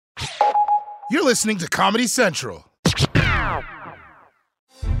You're listening to Comedy Central.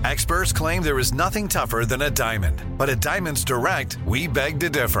 Experts claim there is nothing tougher than a diamond. But at Diamonds Direct, we beg to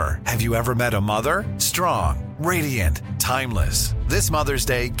differ. Have you ever met a mother? Strong, radiant, timeless. This Mother's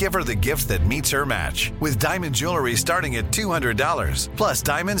Day, give her the gift that meets her match. With diamond jewelry starting at $200. Plus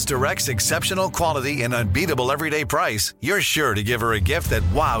Diamonds Direct's exceptional quality and unbeatable everyday price, you're sure to give her a gift that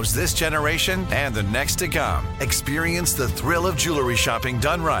wows this generation and the next to come. Experience the thrill of jewelry shopping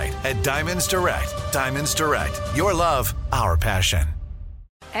done right at Diamonds Direct. Diamonds Direct. Your love, our passion.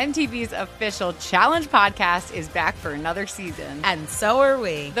 MTV's official Challenge podcast is back for another season. And so are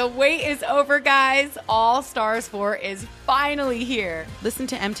we. The wait is over, guys. All Stars 4 is finally here. Listen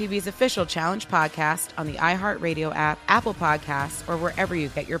to MTV's official Challenge podcast on the iHeartRadio app, Apple Podcasts, or wherever you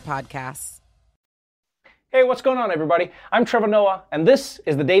get your podcasts. Hey, what's going on, everybody? I'm Travon, and this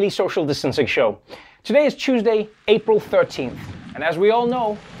is the Daily Social Distancing Show. Today is Tuesday, April 13th. And as we all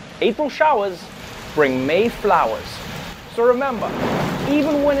know, April showers bring May flowers. So remember,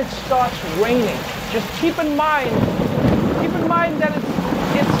 even when it starts raining, just keep in mind that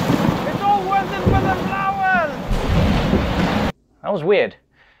it's all worth it for the flowers. That was weird.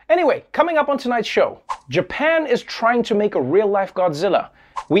 Anyway, coming up on tonight's show, Japan is trying to make a real-life Godzilla.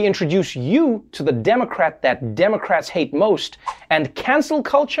 We introduce you to the Democrat that Democrats hate most, and cancel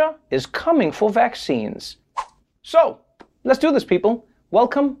culture is coming for vaccines. So, let's do this, people.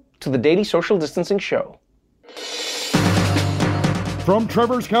 Welcome to the Daily Social Distancing Show. From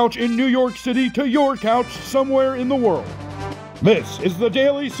Trevor's couch in New York City to your couch somewhere in the world. This is the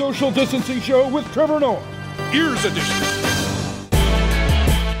Daily Social Distancing Show with Trevor Noah. Ears Edition.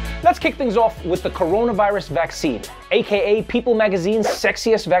 Let's kick things off with the coronavirus vaccine, aka People Magazine's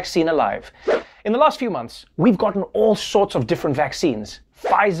sexiest vaccine alive. In the last few months, we've gotten all sorts of different vaccines.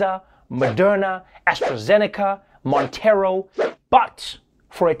 Pfizer, Moderna, AstraZeneca, Montero. But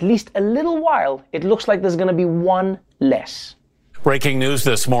for at least a little while, it looks like there's going to be one less. Breaking news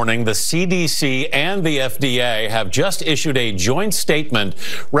this morning, the CDC and the FDA have just issued a joint statement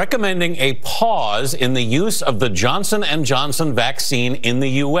recommending a pause in the use of the Johnson & Johnson vaccine in the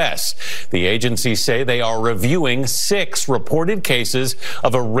U.S. The agencies say they are reviewing 6 reported cases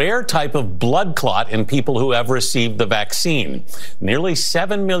of a rare type of blood clot in people who have received the vaccine. Nearly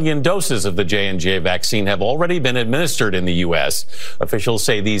 7 million doses of the J&J vaccine have already been administered in the U.S. Officials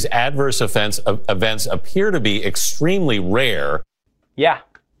say these adverse events appear to be extremely rare. Yeah,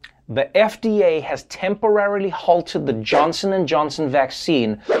 the FDA has temporarily halted the Johnson & Johnson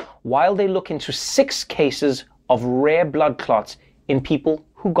vaccine while they look into 6 cases of rare blood clots in people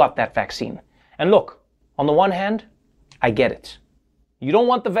who got that vaccine. And look, on the one hand, I get it. You don't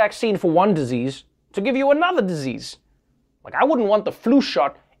want the vaccine for one disease to give you another disease. Like, I wouldn't want the flu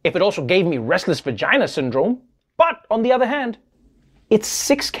shot if it also gave me restless vagina syndrome. But on the other hand, it's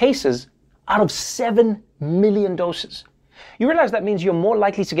 6 cases out of 7 million doses. You realize that means you're more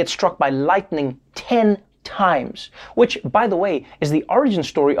likely to get struck by lightning 10 times, which, by the way, is the origin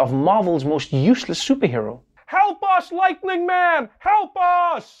story of Marvel's most useless superhero. Help us, Lightning Man! Help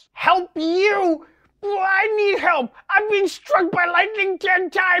us! Help you? I need help! I've been struck by lightning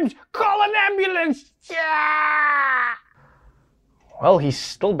 10 times! Call an ambulance! Yeah! Well, he's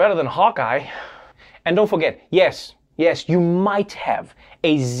still better than Hawkeye. And don't forget, yes, you might have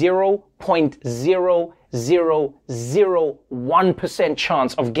a 0.0001%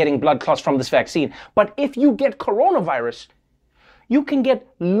 chance of getting blood clots from this vaccine. But if you get coronavirus, you can get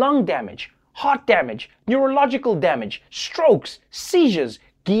lung damage, heart damage, neurological damage, strokes, seizures,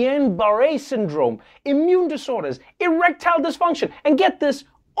 Guillain-Barré syndrome, immune disorders, erectile dysfunction, and get this,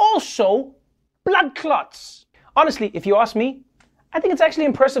 also blood clots. Honestly, if you ask me, I think it's actually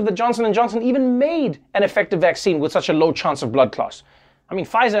impressive that Johnson & Johnson even made an effective vaccine with such a low chance of blood clots. I mean,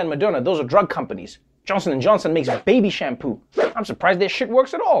 Pfizer and Moderna, those are drug companies. Johnson & Johnson makes baby shampoo. I'm surprised their shit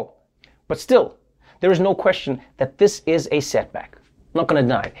works at all. But still, there is no question that this is a setback. I'm not going to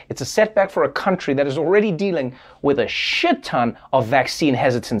deny it. It's a setback for a country that is already dealing with a shit ton of vaccine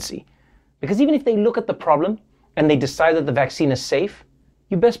hesitancy. Because even if they look at the problem and they decide that the vaccine is safe,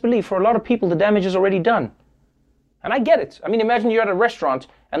 you best believe for a lot of people the damage is already done. And I get it. I mean, imagine you're at a restaurant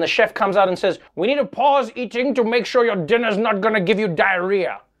and the chef comes out and says, "We need to pause eating to make sure your dinner's not going to give you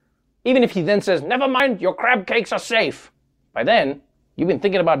diarrhea." Even if he then says, "Never mind, your crab cakes are safe." By then, you've been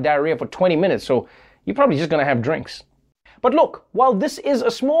thinking about diarrhea for 20 minutes, so you're probably just going to have drinks. But look, while this is a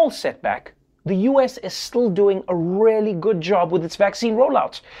small setback, the US is still doing a really good job with its vaccine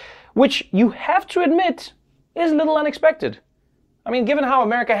rollouts, which you have to admit is a little unexpected. I mean, given how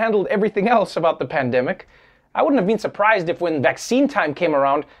America handled everything else about the pandemic, I wouldn't have been surprised if when vaccine time came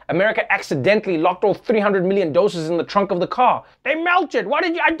around, America accidentally locked all 300 million doses in the trunk of the car. They melted.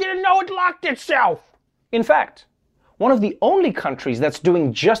 I didn't know it locked itself. In fact, one of the only countries that's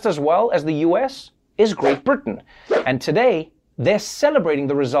doing just as well as the US is Great Britain. And today, they're celebrating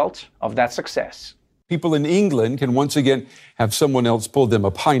the result of that success. People in England can once again have someone else pull them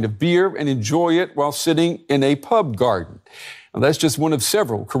a pint of beer and enjoy it while sitting in a pub garden. Now, that's just one of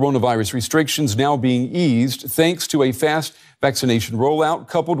several coronavirus restrictions now being eased thanks to a fast vaccination rollout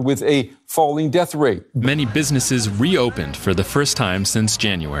coupled with a falling death rate. Many businesses reopened for the first time since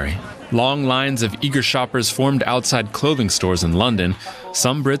January. Long lines of eager shoppers formed outside clothing stores in London.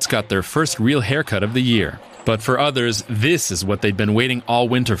 Some Brits got their first real haircut of the year. But for others, this is what they'd been waiting all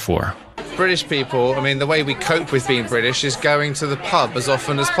winter for. British people, I mean, the way we cope with being British is going to the pub as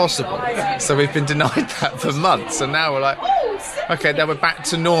often as possible. So we've been denied that for months, and now we're like, okay, then we're back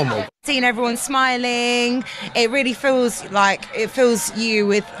to normal. Seeing everyone smiling, it really feels you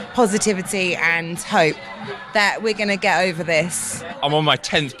with positivity and hope that we're going to get over this. I'm on my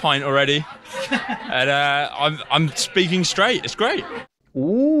 10th pint already, and I'm speaking straight. It's great.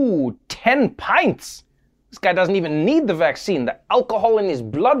 Ooh, 10 pints. This guy doesn't even need the vaccine. The alcohol in his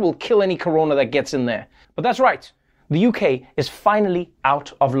blood will kill any corona that gets in there. But that's right. The UK is finally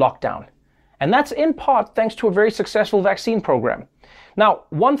out of lockdown. And that's in part thanks to a very successful vaccine program. Now,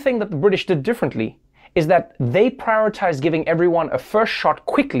 one thing that the British did differently is that they prioritized giving everyone a first shot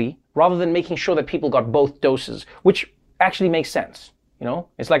quickly rather than making sure that people got both doses, which actually makes sense. You know,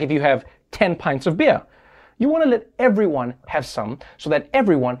 it's like if you have 10 pints of beer. You want to let everyone have some so that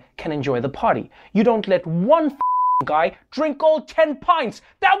everyone can enjoy the party. You don't let one guy drink all 10 pints.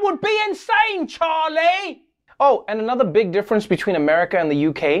 That would be insane, Charlie! Oh, and another big difference between America and the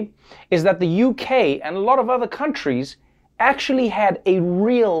UK is that the UK and a lot of other countries actually had a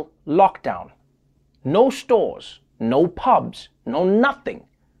real lockdown. No stores, no pubs, no nothing.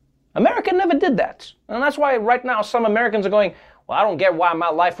 America never did that. And that's why right now some Americans are going, well, I don't get why my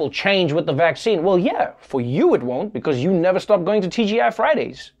life will change with the vaccine. Well, yeah, for you it won't because you never stop going to TGI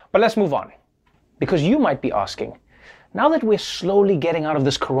Fridays. But let's move on. Because you might be asking, now that we're slowly getting out of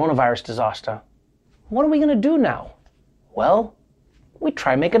this coronavirus disaster, what are we going to do now? Well, we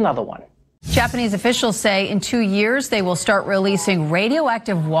try make another one. Japanese officials say in 2 years they will start releasing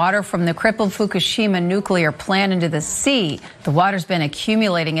radioactive water from the crippled Fukushima nuclear plant into the sea. The water's been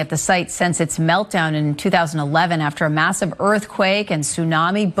accumulating at the site since its meltdown in 2011 after a massive earthquake and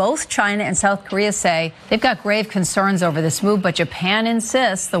tsunami. Both China and South Korea say they've got grave concerns over this move, but Japan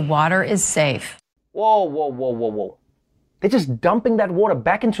insists the water is safe. Whoa. They're just dumping that water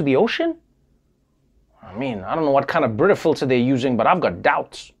back into the ocean? I mean, I don't know what kind of Brita filter they're using, but I've got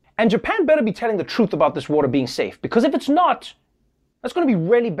doubts. And Japan better be telling the truth about this water being safe, because if it's not, that's going to be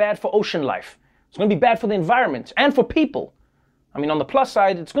really bad for ocean life. It's going to be bad for the environment and for people. I mean, on the plus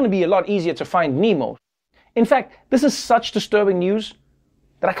side, it's going to be a lot easier to find Nemo. In fact, this is such disturbing news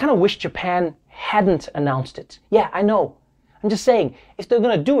that I kind of wish Japan hadn't announced it. Yeah, I know. I'm just saying, if they're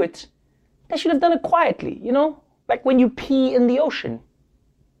going to do it, they should have done it quietly, you know? Like when you pee in the ocean.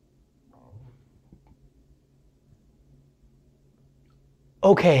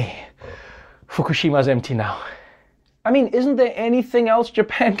 Okay, Fukushima's empty now. I mean, isn't there anything else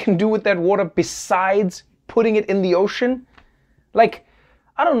Japan can do with that water besides putting it in the ocean? Like,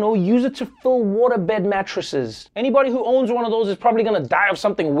 I don't know, use it to fill waterbed mattresses. Anybody who owns one of those is probably gonna die of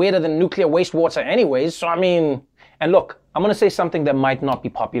something weirder than nuclear wastewater anyways, so I mean... And look, I'm gonna say something that might not be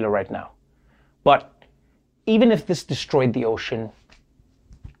popular right now. But even if this destroyed the ocean,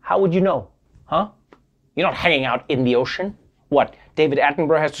 how would you know? Huh? You're not hanging out in the ocean. What, David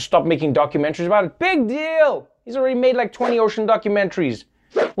Attenborough has to stop making documentaries about it? Big deal! He's already made like 20 ocean documentaries.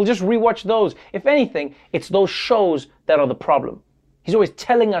 We'll just rewatch those. If anything, it's those shows that are the problem. He's always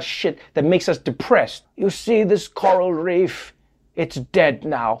telling us shit that makes us depressed. You see this coral reef? It's dead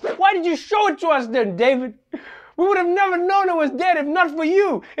now. Why did you show it to us then, David? We would have never known it was dead if not for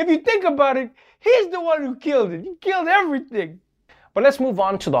you. If you think about it, he's the one who killed it. He killed everything. But let's move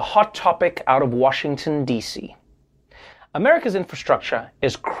on to the hot topic out of Washington, D.C. America's infrastructure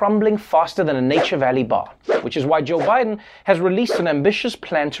is crumbling faster than a Nature Valley bar, which is why Joe Biden has released an ambitious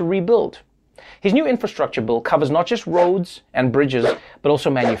plan to rebuild. His new infrastructure bill covers not just roads and bridges, but also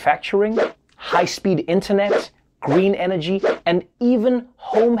manufacturing, high-speed internet, green energy, and even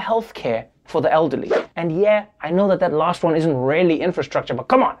home health care for the elderly. And yeah, I know that last one isn't really infrastructure, but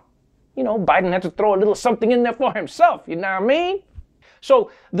come on. You know, Biden had to throw a little something in there for himself, you know what I mean?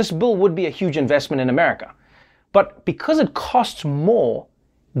 So this bill would be a huge investment in America. But because it costs more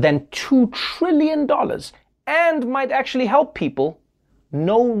than $2 trillion and might actually help people,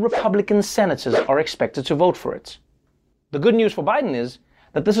 no Republican senators are expected to vote for it. The good news for Biden is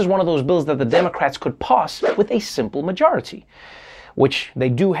that this is one of those bills that the Democrats could pass with a simple majority, which they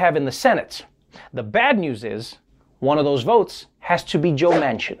do have in the Senate. The bad news is one of those votes has to be Joe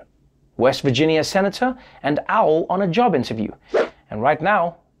Manchin, West Virginia senator and owl on a job interview. And right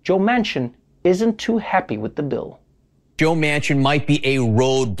now, Joe Manchin isn't too happy with the bill. Joe Manchin might be a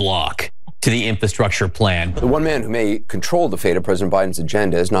roadblock to the infrastructure plan. The one man who may control the fate of President Biden's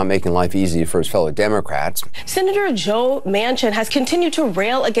agenda is not making life easy for his fellow Democrats. Senator Joe Manchin has continued to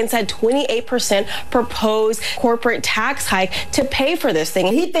rail against that 28% proposed corporate tax hike to pay for this thing.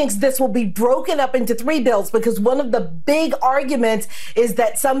 He thinks this will be broken up into 3 bills because one of the big arguments is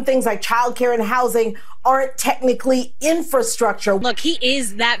that some things like childcare and housing aren't technically infrastructure. Look, he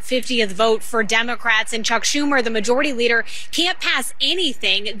is that 50th vote for Democrats, and Chuck Schumer, the majority leader, can't pass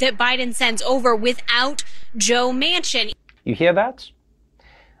anything that Biden sends over without Joe Manchin. You hear that?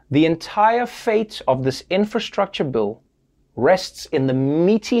 The entire fate of this infrastructure bill rests in the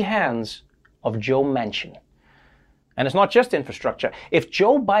meaty hands of Joe Manchin. And it's not just infrastructure. If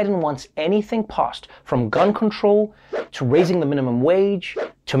Joe Biden wants anything passed, from gun control to raising the minimum wage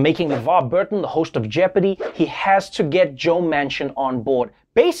to making LeVar Burton the host of Jeopardy, he has to get Joe Manchin on board.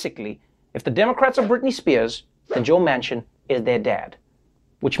 Basically, if the Democrats are Britney Spears, then Joe Manchin is their dad,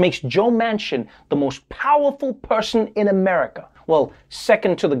 which makes Joe Manchin the most powerful person in America. Well,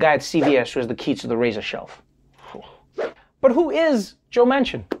 second to the guy at CVS who has the key to the razor shelf. But who is Joe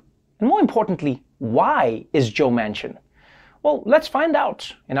Manchin? And more importantly, why is Joe Manchin? Well, let's find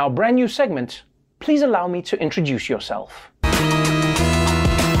out in our brand new segment. Please allow me to introduce yourself.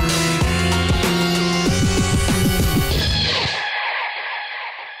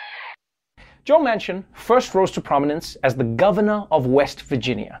 Joe Manchin first rose to prominence as the governor of West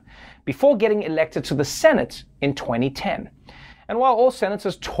Virginia before getting elected to the Senate in 2010. And while all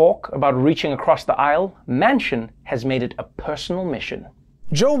senators talk about reaching across the aisle, Manchin has made it a personal mission.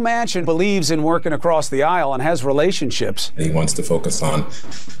 Joe Manchin believes in working across the aisle and has relationships. He wants to focus on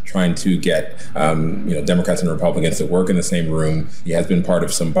trying to get Democrats and Republicans to work in the same room. He has been part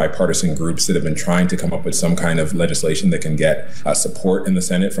of some bipartisan groups that have been trying to come up with some kind of legislation that can get support in the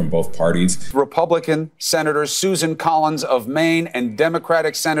Senate from both parties. Republican Senator Susan Collins of Maine and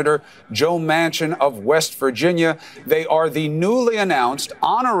Democratic Senator Joe Manchin of West Virginia. They are the newly announced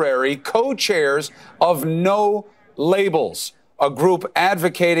honorary co-chairs of No Labels, a group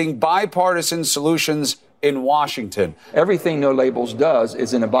advocating bipartisan solutions in Washington. Everything No Labels does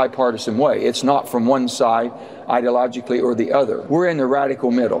is in a bipartisan way. It's not from one side ideologically or the other. We're in the radical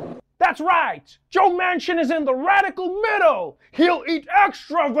middle. That's right! Joe Manchin is in the radical middle! He'll eat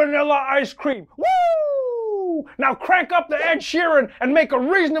extra vanilla ice cream! Woo! Now crank up the Ed Sheeran and make a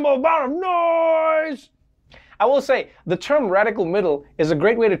reasonable amount of noise! I will say, the term radical middle is a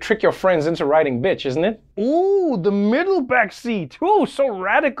great way to trick your friends into riding bitch, isn't it? Ooh, the middle back seat. Ooh, so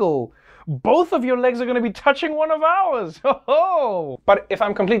radical. Both of your legs are going to be touching one of ours. Ho-ho! But if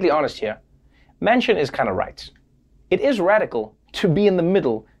I'm completely honest here, Manchin is kind of right. It is radical to be in the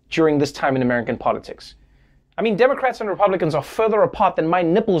middle during this time in American politics. I mean, Democrats and Republicans are further apart than my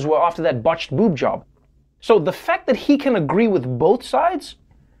nipples were after that botched boob job. So the fact that he can agree with both sides,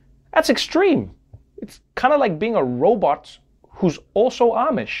 that's extreme. It's kind of like being a robot who's also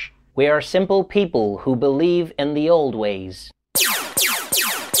Amish. We are simple people who believe in the old ways.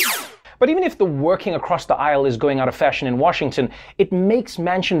 But even if the working across the aisle is going out of fashion in Washington, it makes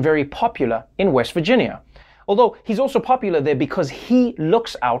Manchin very popular in West Virginia. Although he's also popular there because he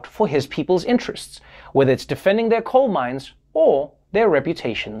looks out for his people's interests, whether it's defending their coal mines or their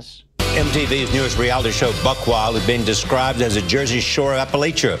reputations. MTV's newest reality show, Buckwild, has been described as a Jersey Shore of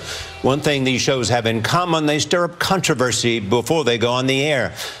Appalachia. One thing these shows have in common, they stir up controversy before they go on the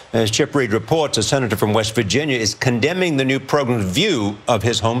air. As Chip Reed reports, a senator from West Virginia is condemning the new program's view of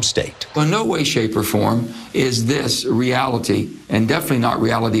his home state. In no way, shape, or form is this reality, and definitely not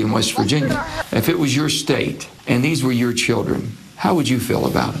reality in West Virginia. If it was your state and these were your children, how would you feel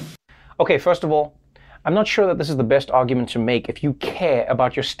about it? Okay, first of all, I'm not sure that this is the best argument to make if you care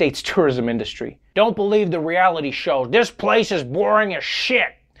about your state's tourism industry. Don't believe the reality shows. This place is boring as shit.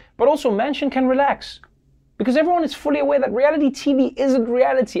 But also, Manchin can relax, because everyone is fully aware that reality TV isn't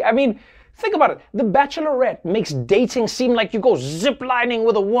reality. I mean, think about it. The Bachelorette makes dating seem like you go ziplining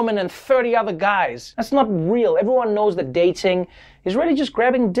with a woman and 30 other guys. That's not real. Everyone knows that dating is really just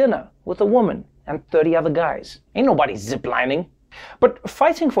grabbing dinner with a woman and 30 other guys. Ain't nobody ziplining. But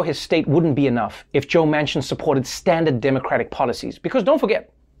fighting for his state wouldn't be enough if Joe Manchin supported standard Democratic policies. Because don't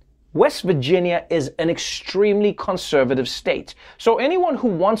forget, West Virginia is an extremely conservative state. So anyone who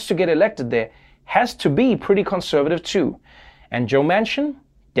wants to get elected there has to be pretty conservative too. And Joe Manchin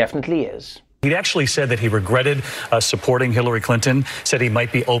definitely is. He'd actually said that he regretted supporting Hillary Clinton, said he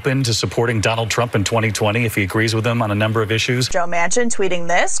might be open to supporting Donald Trump in 2020 if he agrees with him on a number of issues. Joe Manchin tweeting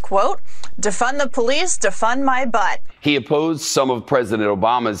this, quote, "Defund the police, defund my butt." He opposed some of President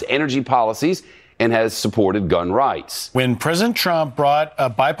Obama's energy policies and has supported gun rights. When President Trump brought a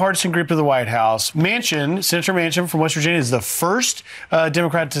bipartisan group to the White House, Senator Manchin from West Virginia is the first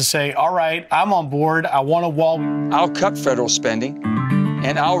Democrat to say, all right, I'm on board. I want a wall. I'll cut federal spending,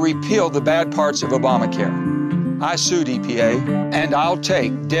 and I'll repeal the bad parts of Obamacare. I sued EPA, and I'll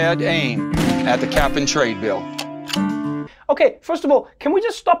take dead aim at the cap and trade bill. Okay, first of all, can we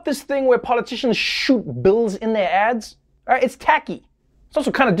just stop this thing where politicians shoot bills in their ads? All right, it's tacky. It's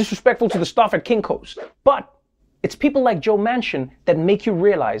also kind of disrespectful to the staff at Kinko's. But it's people like Joe Manchin that make you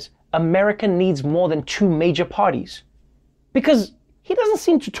realize America needs more than two major parties. Because he doesn't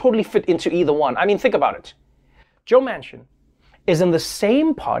seem to totally fit into either one. I mean, think about it. Joe Manchin is in the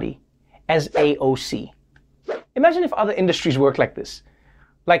same party as AOC. Imagine if other industries worked like this.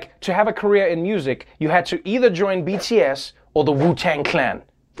 Like, to have a career in music, you had to either join BTS or the Wu-Tang Clan.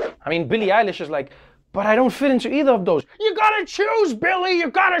 I mean, Billie Eilish is like, but I don't fit into either of those. You gotta choose, Billie, you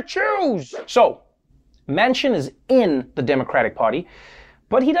gotta choose. So, Manchin is in the Democratic Party,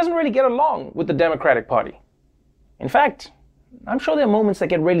 but he doesn't really get along with the Democratic Party. In fact, I'm sure there are moments that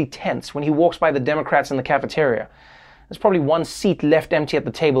get really tense when he walks by the Democrats in the cafeteria. There's probably one seat left empty at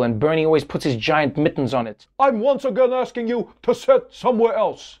the table, and Bernie always puts his giant mittens on it. I'm once again asking you to sit somewhere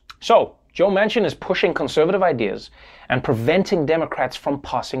else. So, Joe Manchin is pushing conservative ideas and preventing Democrats from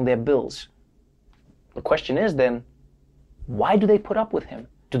passing their bills. The question is then, why do they put up with him?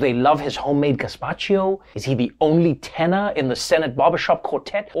 Do they love his homemade gazpacho? Is he the only tenor in the Senate barbershop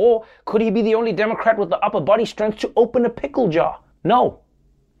quartet? Or could he be the only Democrat with the upper body strength to open a pickle jar? No.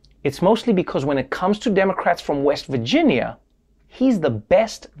 It's mostly because when it comes to Democrats from West Virginia, he's the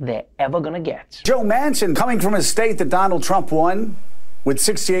best they're ever gonna get. Joe Manchin, coming from a state that Donald Trump won with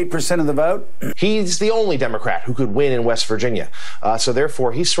 68% of the vote. He's the only Democrat who could win in West Virginia. So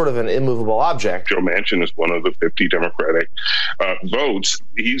therefore, he's sort of an immovable object. Joe Manchin is one of the 50 Democratic votes.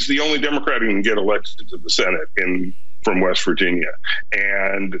 He's the only Democrat who can get elected to the Senate from West Virginia.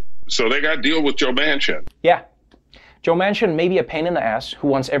 And so they got to deal with Joe Manchin. Yeah. Joe Manchin may be a pain in the ass who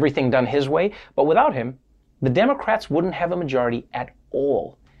wants everything done his way, but without him, the Democrats wouldn't have a majority at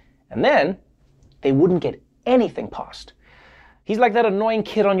all. And then, they wouldn't get anything passed. He's like that annoying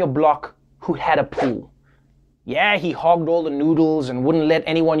kid on your block who had a pool. Yeah, he hogged all the noodles and wouldn't let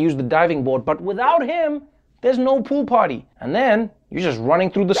anyone use the diving board, but without him, there's no pool party. And then, you're just running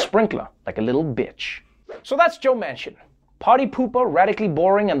through the sprinkler like a little bitch. So that's Joe Manchin. Party pooper, radically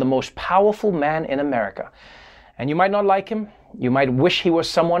boring, and the most powerful man in America. And you might not like him, you might wish he was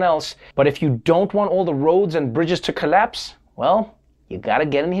someone else, but if you don't want all the roads and bridges to collapse, well, you gotta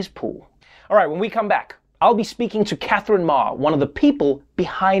get in his pool. All right, when we come back, I'll be speaking to Katherine Maher, one of the people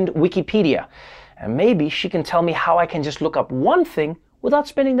behind Wikipedia. And maybe she can tell me how I can just look up one thing without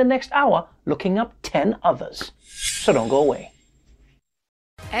spending the next hour looking up 10 others. So don't go away.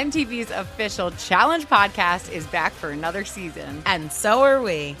 MTV's official Challenge podcast is back for another season. And so are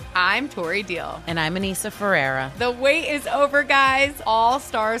we. I'm Tori Deal. And I'm Anissa Ferreira. The wait is over, guys. All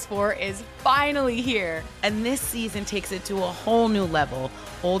Stars 4 is finally here. And this season takes it to a whole new level.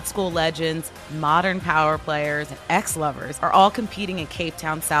 Old school legends, modern power players, and ex-lovers are all competing in Cape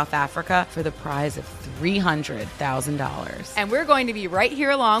Town, South Africa for the prize of $300,000. And we're going to be right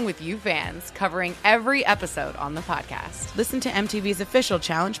here along with you fans, covering every episode on the podcast. Listen to MTV's official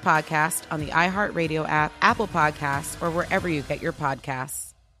Challenge podcast on the iHeartRadio app, Apple Podcasts, or wherever you get your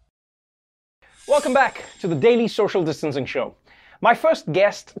podcasts. Welcome back to the Daily Social Distancing Show. My first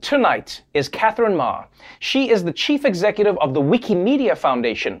guest tonight is Katherine Maher. She is the chief executive of the Wikimedia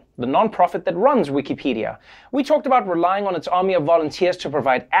Foundation, the nonprofit that runs Wikipedia. We talked about relying on its army of volunteers to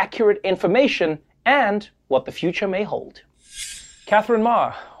provide accurate information and what the future may hold. Katherine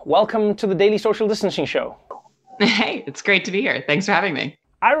Maher, welcome to the Daily Social Distancing Show. Hey, it's great to be here. Thanks for having me.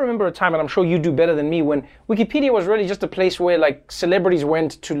 I remember a time, and I'm sure you do better than me, when Wikipedia was really just a place where like celebrities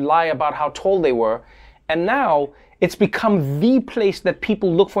went to lie about how tall they were. And now it's become the place that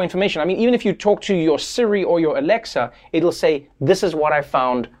people look for information. I mean, even if you talk to your Siri or your Alexa, it'll say, this is what I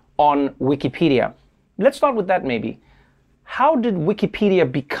found on Wikipedia. Let's start with that maybe. How did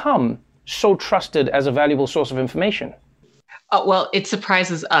Wikipedia become so trusted as a valuable source of information? Oh, well, it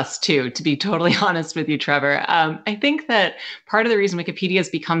surprises us too, to be totally honest with you, Trevor. I think that part of the reason Wikipedia has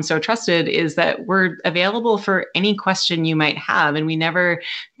become so trusted is that we're available for any question you might have, and we never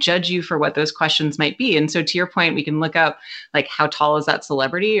judge you for what those questions might be. And so to your point, we can look up like, how tall is that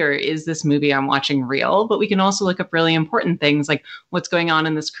celebrity, or is this movie I'm watching real? But we can also look up really important things like what's going on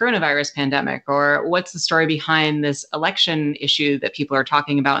in this coronavirus pandemic, or what's the story behind this election issue that people are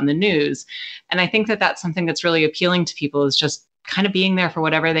talking about in the news. And I think that that's something that's really appealing to people, is just kind of being there for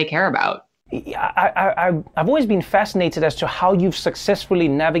whatever they care about. I've always been fascinated as to how you've successfully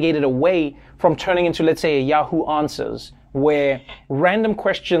navigated away from turning into, let's say, a Yahoo Answers, where random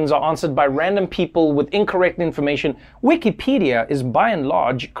questions are answered by random people with incorrect information. Wikipedia is by and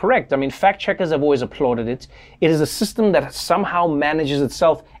large correct. I mean, fact checkers have always applauded it. It is a system that somehow manages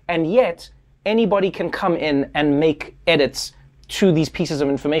itself, and yet anybody can come in and make edits to these pieces of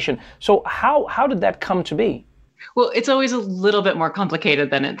information. So how did that come to be? Well, it's always a little bit more complicated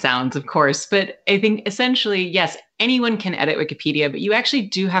than it sounds, of course. But I think essentially, yes, anyone can edit Wikipedia, but you actually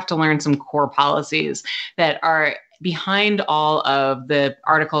do have to learn some core policies that are behind all of the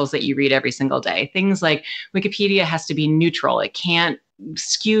articles that you read every single day. Things like Wikipedia has to be neutral. It can't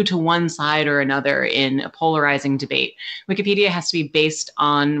skew to one side or another in a polarizing debate. Wikipedia has to be based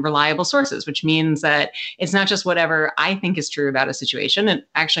on reliable sources, which means that it's not just whatever I think is true about a situation. It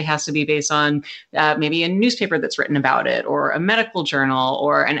actually has to be based on maybe a newspaper that's written about it, or a medical journal,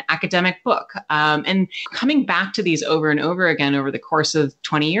 or an academic book. And coming back to these over and over again over the course of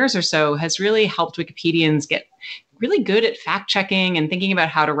 20 years or so has really helped Wikipedians get really good at fact checking and thinking about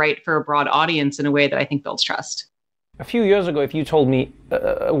how to write for a broad audience in a way that I think builds trust. A few years ago, if you told me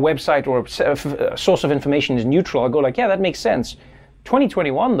a website or a source of information is neutral, I'd go like, yeah, that makes sense.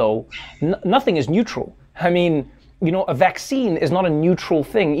 2021, though, nothing is neutral. I mean, you know, a vaccine is not a neutral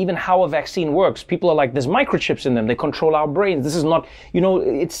thing. Even how a vaccine works, people are like, there's microchips in them. They control our brains. This is not, you know,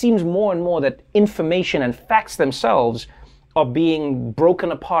 it seems more and more that information and facts themselves are being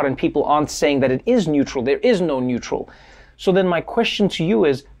broken apart, and people aren't saying that it is neutral. There is no neutral. So then my question to you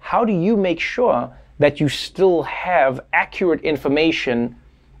is, how do you make sure that you still have accurate information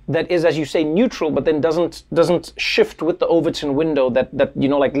that is, as you say, neutral, but then doesn't shift with the Overton window that you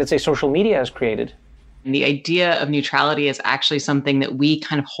know, like, let's say, social media has created? And the idea of neutrality is actually something that we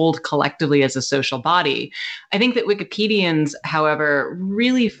kind of hold collectively as a social body. I think that Wikipedians, however,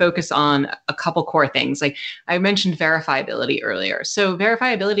 really focus on a couple core things. Like I mentioned verifiability earlier. So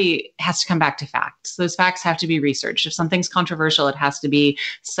verifiability has to come back to facts. Those facts have to be researched. If something's controversial, it has to be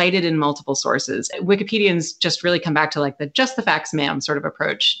cited in multiple sources. Wikipedians just really come back to like the just the facts, ma'am sort of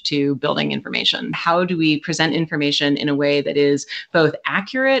approach to building information. How do we present information in a way that is both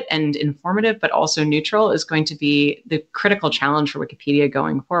accurate and informative, but also neutral, is going to be the critical challenge for Wikipedia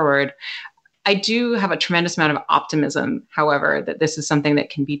going forward. I do have a tremendous amount of optimism, however, that this is something that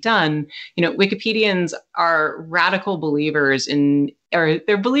can be done. You know, Wikipedians are radical believers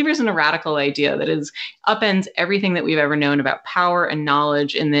they're believers in a radical idea that is upends everything that we've ever known about power and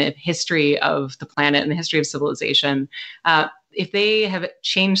knowledge in the history of the planet and the history of civilization. If they have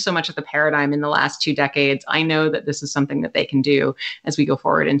changed so much of the paradigm in the last 2 decades, I know that this is something that they can do as we go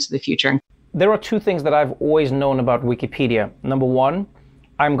forward into the future. There are 2 things that I've always known about Wikipedia. Number 1,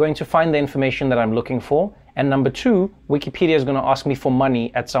 I'm going to find the information that I'm looking for. And number 2, Wikipedia is going to ask me for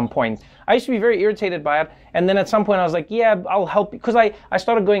money at some point. I used to be very irritated by it. And then at some point I was like, yeah, I'll help. Because I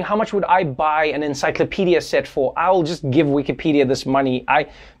started going, how much would I buy an encyclopedia set for? I'll just give Wikipedia this money.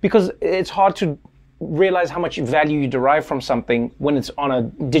 Because it's hard to realize how much value you derive from something when it's on a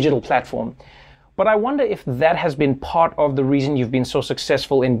digital platform. But I wonder if that has been part of the reason you've been so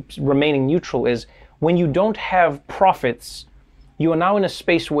successful in remaining neutral, is when you don't have profits, you are now in a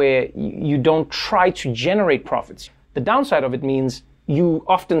space where you don't try to generate profits. The downside of it means you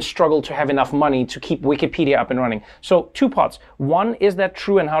often struggle to have enough money to keep Wikipedia up and running. So 2 parts. 1, is that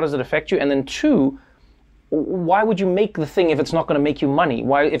true and how does it affect you? And then 2, why would you make the thing if it's not going to make you money?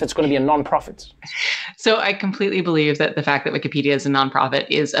 Why, if it's going to be a non-profit? So I completely believe that the fact that Wikipedia is a nonprofit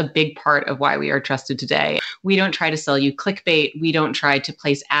is a big part of why we are trusted today. We don't try to sell you clickbait. We don't try to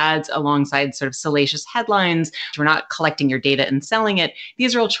place ads alongside sort of salacious headlines. We're not collecting your data and selling it.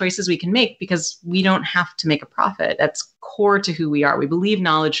 These are all choices we can make because we don't have to make a profit. That's core to who we are. We believe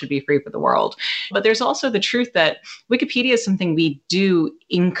knowledge should be free for the world. But there's also the truth that Wikipedia is something we do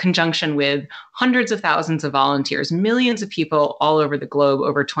in conjunction with hundreds of thousands of volunteers, millions of people all over the globe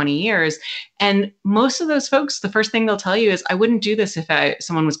over 20 years. And most of those folks, the first thing they'll tell you is, I wouldn't do this if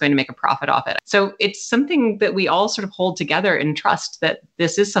someone was going to make a profit off it. So it's something that we all sort of hold together and trust that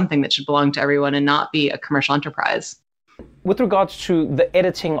this is something that should belong to everyone and not be a commercial enterprise. With regards to the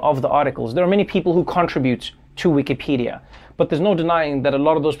editing of the articles, there are many people who contribute to Wikipedia. But there's no denying that a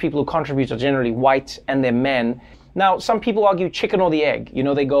lot of those people who contribute are generally white and they're men. Now, some people argue chicken or the egg. You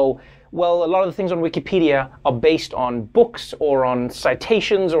know, they go, well, a lot of the things on Wikipedia are based on books or on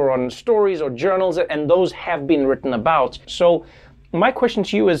citations or on stories or journals, and those have been written about. So my question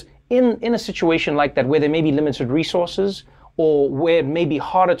to you is, in a situation like that where there may be limited resources or where it may be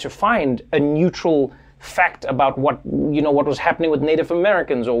harder to find a neutral fact about what was happening with Native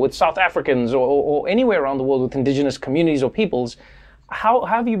Americans or with South Africans or anywhere around the world with indigenous communities or peoples, how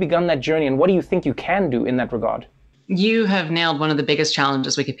have you begun that journey, and what do you think you can do in that regard? You have nailed one of the biggest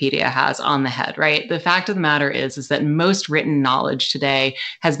challenges Wikipedia has on the head, right? The fact of the matter is that most written knowledge today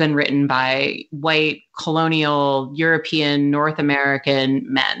has been written by white, colonial, European, North American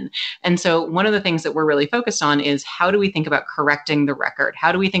men. And so one of the things that we're really focused on is, how do we think about correcting the record?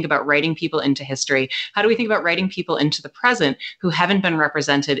 How do we think about writing people into history? How do we think about writing people into the present who haven't been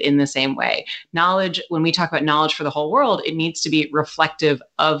represented in the same way? Knowledge, when we talk about knowledge for the whole world, it needs to be reflective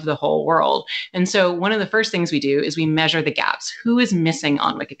of the whole world. And so one of the first things we do is we measure the gaps. Who is missing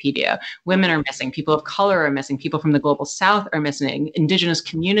on Wikipedia? Women are missing, people of color are missing, people from the global South are missing, indigenous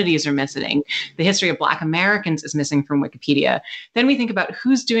communities are missing, the history of Black Americans is missing from Wikipedia. Then we think about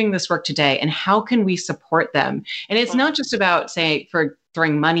who's doing this work today and how can we support them. And it's not just about, say, for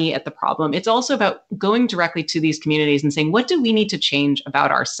throwing money at the problem. It's also about going directly to these communities and saying, what do we need to change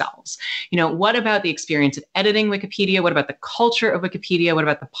about ourselves? You know, what about the experience of editing Wikipedia? What about the culture of Wikipedia? What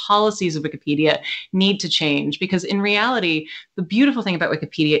about the policies of Wikipedia need to change? Because in reality, the beautiful thing about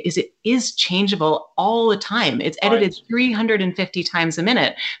Wikipedia is it is changeable all the time. It's edited 350 times a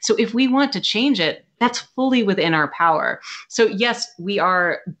minute. So if we want to change it, that's fully within our power. So yes, we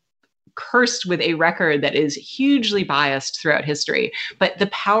are cursed with a record that is hugely biased throughout history. But the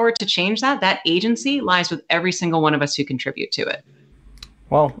power to change that agency lies with every single one of us who contribute to it.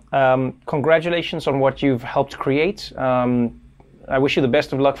 Well, congratulations on what you've helped create. I wish you the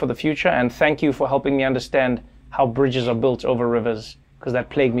best of luck for the future, and thank you for helping me understand how bridges are built over rivers, because that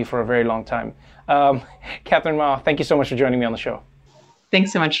plagued me for a very long time. Katherine Maher, thank you so much for joining me on the show.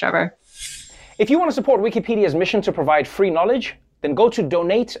 Thanks so much, Trevor. If you want to support Wikipedia's mission to provide free knowledge, then go to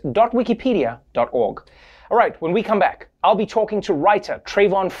donate.wikipedia.org. All right, when we come back, I'll be talking to writer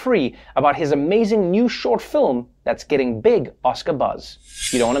Travon Free about his amazing new short film that's getting big Oscar buzz.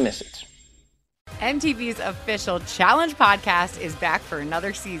 You don't want to miss it. MTV's official Challenge podcast is back for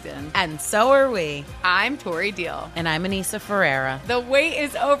another season. And so are we. I'm Tori Deal. And I'm Anissa Ferreira. The wait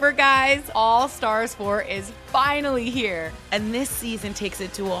is over, guys. All Stars 4 is finally here. And this season takes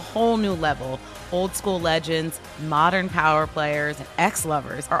it to a whole new level. Old school legends, modern power players, and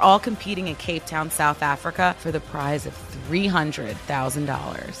ex-lovers are all competing in Cape Town, South Africa for the prize of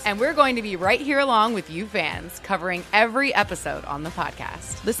 $300,000. And we're going to be right here along with you fans, covering every episode on the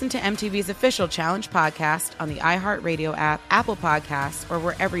podcast. Listen to MTV's official Challenge podcast on the iHeartRadio app, Apple Podcasts, or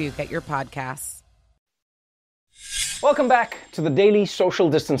wherever you get your podcasts. Welcome back to the Daily Social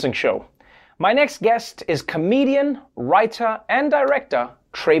Distancing Show. My next guest is comedian, writer, and director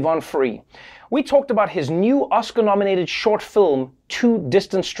Travon Free. We talked about his new Oscar-nominated short film, Two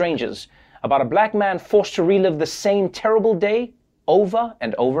Distant Strangers, about a black man forced to relive the same terrible day over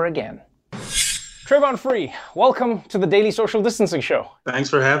and over again. Travon Free, welcome to the Daily Social Distancing Show. Thanks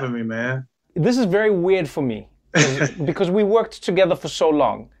for having me, man. This is very weird for me because we worked together for so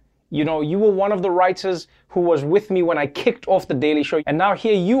long. You know, you were one of the writers who was with me when I kicked off the Daily Show, and now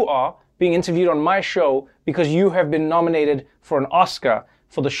here you are being interviewed on my show because you have been nominated for an Oscar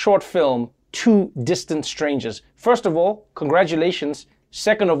for the short film Two Distant Strangers. First of all, congratulations.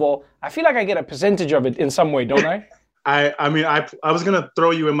 Second of all, I feel like I get a percentage of it in some way, don't I? I mean, I was gonna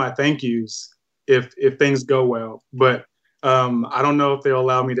throw you in my thank yous if things go well, but I don't know if they'll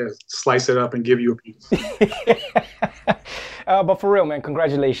allow me to slice it up and give you a piece. But for real, man,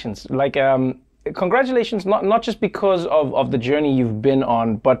 congratulations. Congratulations, not just because of the journey you've been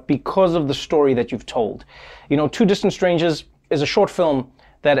on, but because of the story that you've told. You know, Two Distant Strangers is a short film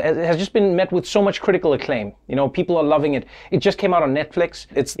that has just been met with so much critical acclaim. You know, people are loving it. It just came out on Netflix.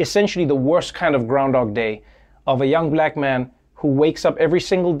 It's essentially the worst kind of Groundhog Day of a young black man who wakes up every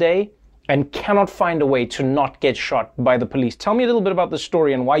single day and cannot find a way to not get shot by the police. Tell me a little bit about the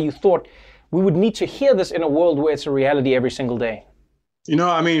story and why you thought we would need to hear this in a world where it's a reality every single day. You know,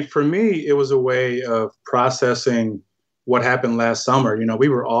 I mean, for me, it was a way of processing what happened last summer. You know, we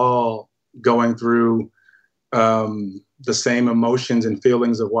were all going through the same emotions and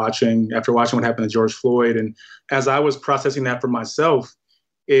feelings of after watching what happened to George Floyd. And as I was processing that for myself,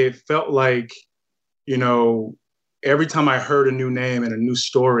 it felt like, you know, every time I heard a new name and a new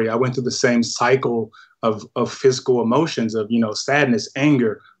story, I went through the same cycle of physical emotions of, you know, sadness,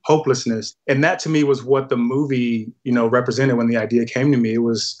 anger, hopelessness. And that to me was what the movie, represented when the idea came to me. It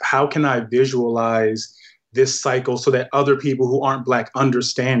was, how can I visualize this cycle so that other people who aren't Black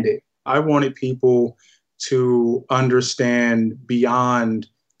understand it? I wanted people to understand beyond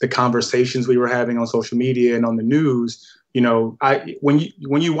the conversations we were having on social media and on the news. When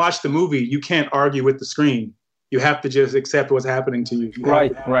you watch the movie, you can't argue with the screen. You have to just accept what's happening to you.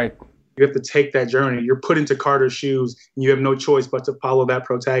 Right. You have to take that journey. You're put into Carter's shoes, and you have no choice but to follow that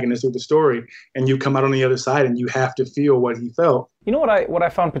protagonist through the story. And you come out on the other side, and you have to feel what he felt. You know what I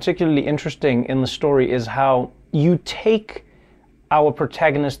found particularly interesting in the story is how you take our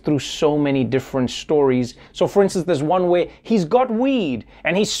protagonist through so many different stories. So for instance, there's one where he's got weed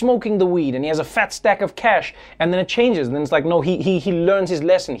and he's smoking the weed and he has a fat stack of cash, and then it changes. And then it's like, no, he learns his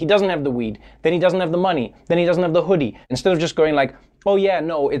lesson. He doesn't have the weed. Then he doesn't have the money. Then he doesn't have the hoodie. Instead of just going like, oh yeah,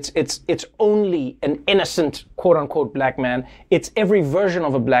 no, it's only an innocent, quote unquote, Black man. It's every version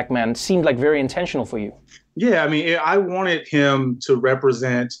of a Black man. It seemed like very intentional for you. Yeah, I mean, I wanted him to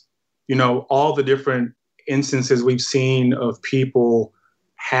represent, all the different instances we've seen of people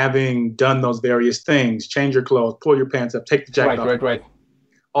having done those various things. Change your clothes, pull your pants up, take the jacket off. Right.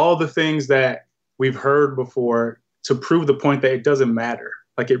 All the things that we've heard before to prove the point that it doesn't matter.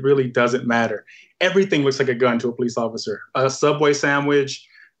 Like, it really doesn't matter. Everything looks like a gun to a police officer. A Subway sandwich,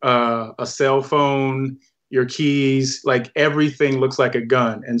 a cell phone, your keys, like everything looks like a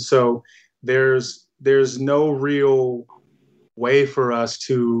gun. And so there's no real way for us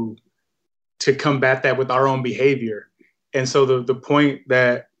to combat that with our own behavior. And so the point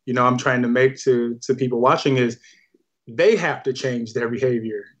that, I'm trying to make to people watching is they have to change their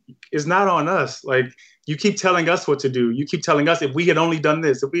behavior. It's not on us. Like, you keep telling us what to do. You keep telling us if we had only done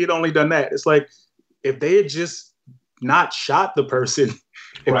this, if we had only done that. It's like, if they had just not shot the person,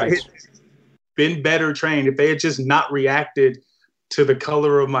 if they had been better trained, if they had just not reacted to the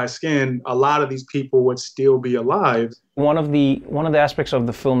color of my skin, a lot of these people would still be alive. One of the aspects of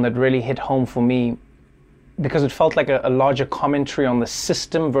the film that really hit home for me, because it felt like a larger commentary on the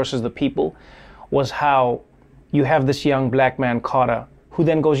system versus the people, was how you have this young Black man, Carter, who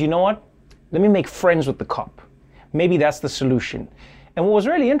then goes, you know what? Let me make friends with the cop. Maybe that's the solution. And what was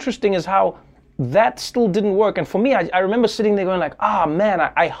really interesting is how that still didn't work. And for me, I remember sitting there going like,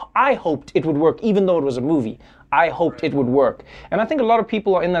 man, I hoped it would work, even though it was a movie. I hoped it would work. And I think a lot of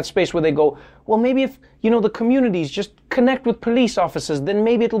people are in that space where they go, well, maybe if, the communities just connect with police officers, then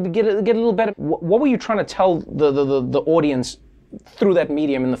maybe it'll get a little better. What were you trying to tell the audience through that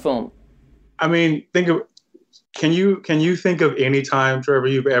medium in the film? I mean, can you think of any time, Trevor,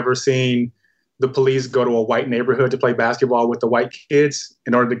 you've ever seen the police go to a white neighborhood to play basketball with the white kids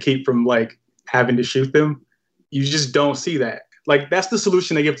in order to keep from having to shoot them? You just don't see that. That's the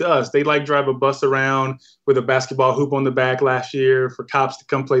solution they give to us. They drive a bus around with a basketball hoop on the back last year for cops to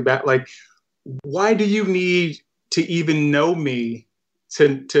come play back. Why do you need to even know me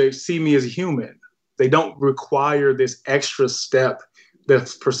to see me as a human? They don't require this extra step that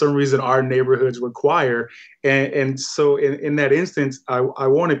for some reason our neighborhoods require. And so in that instance, I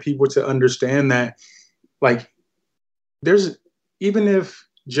wanted people to understand that, there's, even if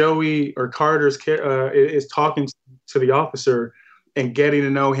Joey or Carter's is talking to the officer and getting to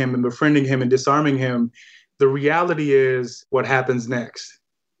know him and befriending him and disarming him, the reality is what happens next.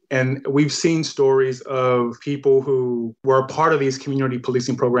 And we've seen stories of people who were a part of these community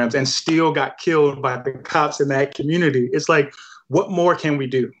policing programs and still got killed by the cops in that community. It's like, what more can we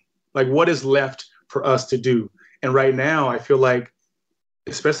do? What is left for us to do? And right now, I feel like,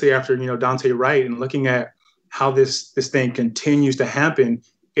 especially after, Daunte Wright and looking at how this thing continues to happen,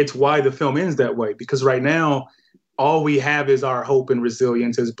 it's why the film ends that way. Because right now, all we have is our hope and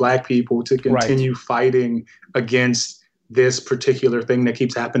resilience as Black people to continue fighting against this particular thing that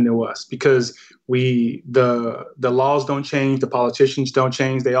keeps happening to us. Because the laws don't change, the politicians don't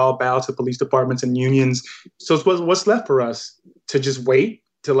change, they all bow to police departments and unions. So what's left for us? To just wait,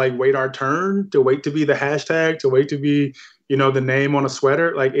 to wait our turn, to wait to be the hashtag, to wait to be, the name on a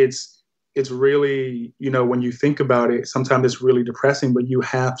sweater. It's really, when you think about it, sometimes it's really depressing, but you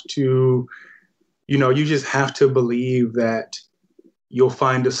have to, you just have to believe that you'll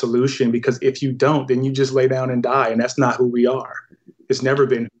find a solution, because if you don't, then you just lay down and die. And that's not who we are. It's never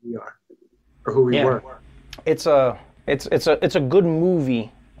been who we are or who we were. It's a good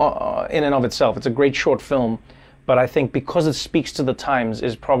movie in and of itself. It's a great short film, but I think because it speaks to the times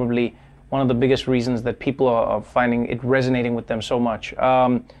is probably one of the biggest reasons that people are finding it resonating with them so much.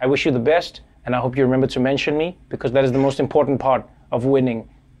 I wish you the best, and I hope you remember to mention me, because that is the most important part of winning,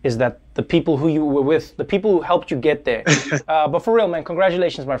 is that the people who you were with, the people who helped you get there. But for real, man,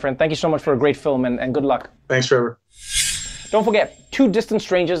 congratulations, my friend. Thank you so much for a great film, and good luck. Thanks, Trevor. Don't forget, Two Distant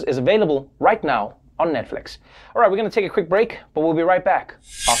Strangers is available right now on Netflix. All right, we're going to take a quick break, but we'll be right back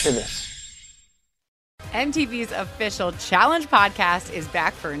after this. MTV's official Challenge podcast is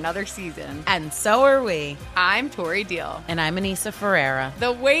back for another season. And so are we. I'm Tori Deal. And I'm Anissa Ferreira.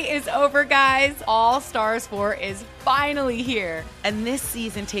 The wait is over, guys. All Stars 4 is finally here. And this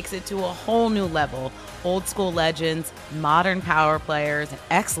season takes it to a whole new level. Old school legends, modern power players, and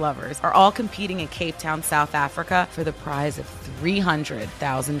ex-lovers are all competing in Cape Town, South Africa for the prize of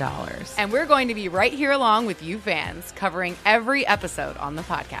 $300,000. And we're going to be right here along with you fans, covering every episode on the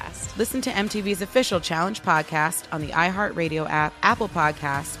podcast. Listen to MTV's official Challenge podcast on the iHeartRadio app, Apple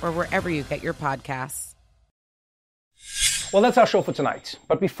Podcasts, or wherever you get your podcasts. Well, that's our show for tonight.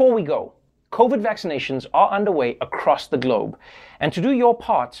 But before we go, COVID vaccinations are underway across the globe. And to do your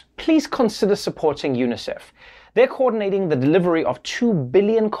part, please consider supporting UNICEF. They're coordinating the delivery of 2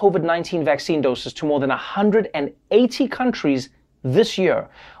 billion COVID-19 vaccine doses to more than 180 countries this year,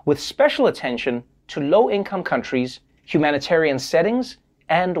 with special attention to low-income countries, humanitarian settings,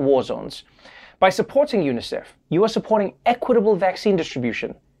 and war zones. By supporting UNICEF, you are supporting equitable vaccine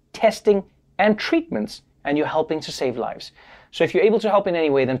distribution, testing, and treatments, and you're helping to save lives. So if you're able to help in any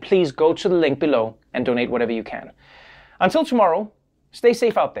way, then please go to the link below and donate whatever you can. Until tomorrow, stay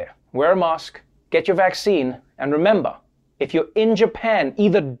safe out there. Wear a mask, get your vaccine, and remember, if you're in Japan,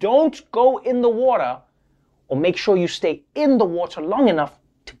 either don't go in the water or make sure you stay in the water long enough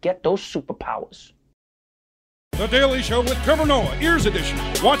to get those superpowers. The Daily Show with Trevor Noah, Ears Edition.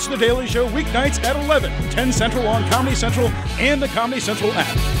 Watch The Daily Show weeknights at 11, 10 Central on Comedy Central and the Comedy Central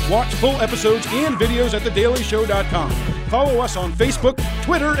app. Watch full episodes and videos at thedailyshow.com. Follow us on Facebook,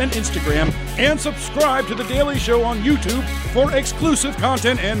 Twitter, and Instagram, and subscribe to The Daily Show on YouTube for exclusive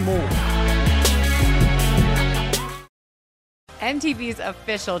content and more. MTV's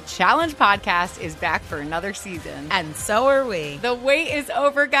official Challenge podcast is back for another season. And so are we. The wait is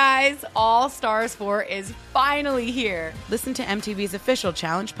over, guys. All Stars 4 is finally here. Listen to MTV's official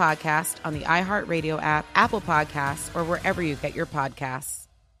Challenge podcast on the iHeartRadio app, Apple Podcasts, or wherever you get your podcasts.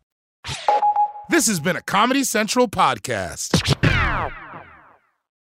 This has been a Comedy Central podcast.